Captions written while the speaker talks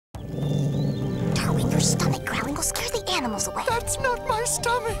animals away. That's not my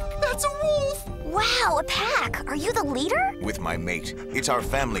stomach. That's a wolf. Wow, a pack. Are you the leader? With my mate. It's our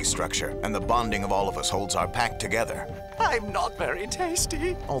family structure, and the bonding of all of us holds our pack together. I'm not very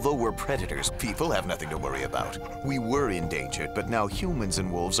tasty. Although we're predators, people have nothing to worry about. We were endangered, but now humans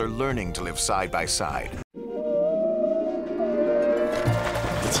and wolves are learning to live side by side.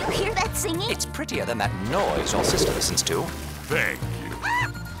 Did you hear that singing? It's prettier than that noise your sister listens to. Thank you.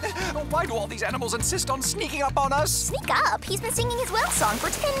 Why do all these animals insist on sneaking up on us? Sneak up. He's been singing his whale song for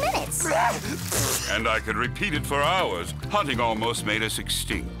 10 minutes. And I could repeat it for hours. Hunting almost made us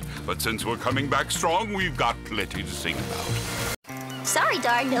extinct. But since we're coming back strong, we've got plenty to sing about. Sorry,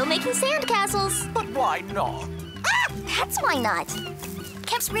 Dar, no making sandcastles. But why not? That's why not.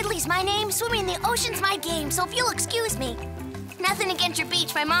 Kemp's Ridley's my name, swimming in the ocean's my game, so if you'll excuse me. Nothing against your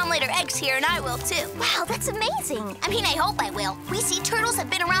beach. My mom laid her eggs here, and I will, too. Wow, that's amazing. I mean, I hope I will. We sea turtles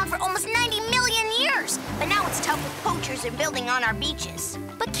have been around for almost 90 million years. But now it's tough with poachers and building on our beaches.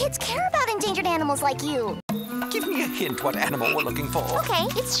 But kids care about endangered animals like you. Give me a hint what animal we're looking for. Okay,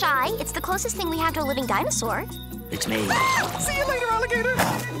 it's shy. It's the closest thing we have to a living dinosaur. It's me. See you later, alligator.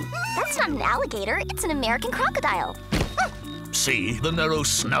 That's not an alligator. It's an American crocodile. See the narrow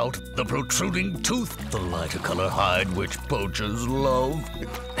snout, the protruding tooth, the lighter color hide which poachers love.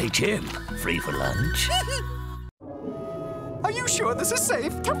 Hey, Jim, free for lunch? Are you sure this is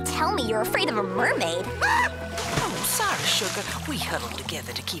safe? Don't tell me you're afraid of a mermaid. Oh, sorry, sugar. We huddle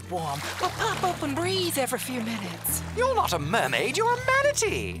together to keep warm, but pop up and breathe every few minutes. You're not a mermaid, you're a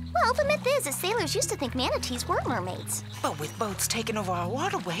manatee. Well, the myth is that sailors used to think manatees were mermaids. But with boats taking over our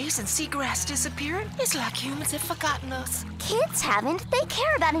waterways and seagrass disappearing, it's like humans have forgotten us. Kids haven't. They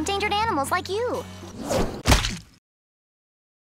care about endangered animals like you.